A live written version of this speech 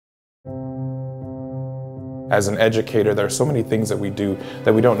As an educator, there are so many things that we do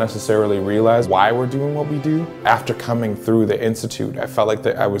that we don't necessarily realize why we're doing what we do. After coming through the Institute, I felt like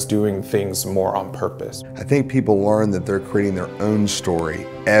that I was doing things more on purpose. I think people learn that they're creating their own story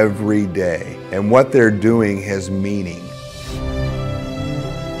every day, and what they're doing has meaning.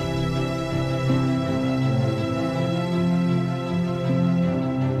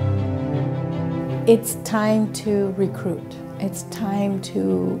 It's time to recruit. It's time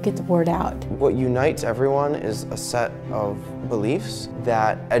to get the word out. What unites everyone is a set of beliefs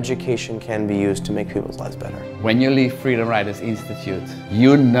that education can be used to make people's lives better. When you leave Freedom Riders Institute,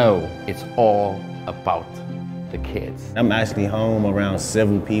 you know it's all about the kids. I'm actually home around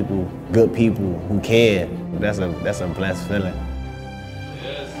several people, good people who care. That's a blessed feeling.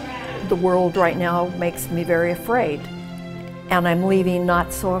 The world right now makes me very afraid. And I'm leaving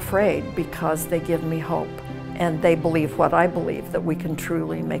not so afraid because they give me hope. And they believe what I believe, that we can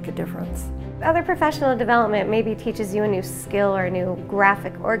truly make a difference. Other professional development maybe teaches you a new skill or a new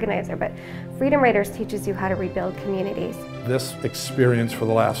graphic organizer, but Freedom Riders teaches you how to rebuild communities. This experience for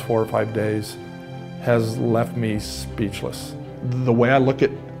the last 4 or 5 days has left me speechless. The way I look at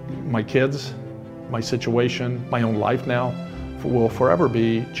my kids, my situation, my own life now, will forever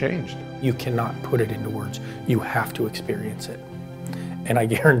be changed. You cannot put it into words. You have to experience it. And I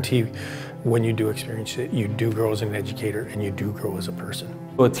guarantee when you do experience it, you do grow as an educator and you do grow as a person.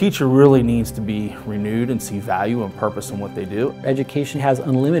 A teacher really needs to be renewed and see value and purpose in what they do. Education has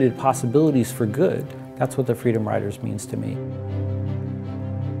unlimited possibilities for good. That's what the Freedom Riders means to me.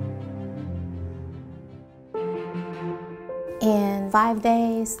 In 5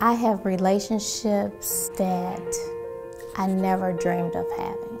 days, I have relationships that I never dreamed of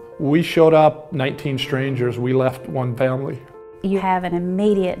having. We showed up 19 strangers, we left one family. You have an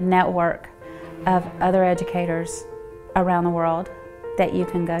immediate network of other educators around the world that you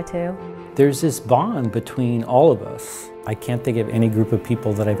can go to. There's this bond between all of us. I can't think of any group of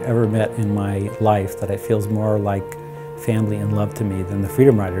people that I've ever met in my life that it feels more like family and love to me than the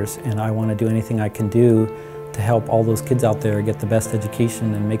Freedom Riders, and I want to do anything I can do to help all those kids out there get the best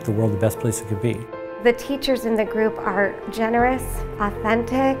education and make the world the best place it could be. The teachers in the group are generous,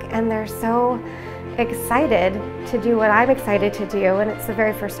 authentic, and they're so excited to do what I'm excited to do, and it's the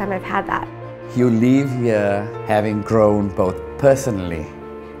very first time I've had that. You leave here having grown both personally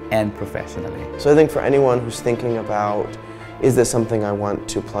and professionally. So I think for anyone who's thinking about, is this something I want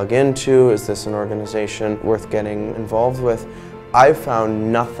to plug into? Is this an organization worth getting involved with? I've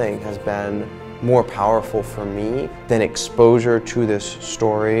found nothing has been more powerful for me than exposure to this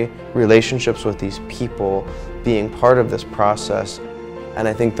story, relationships with these people, being part of this process. And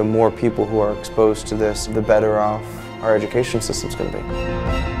I think the more people who are exposed to this, the better off our education system's going to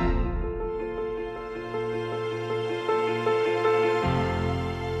be.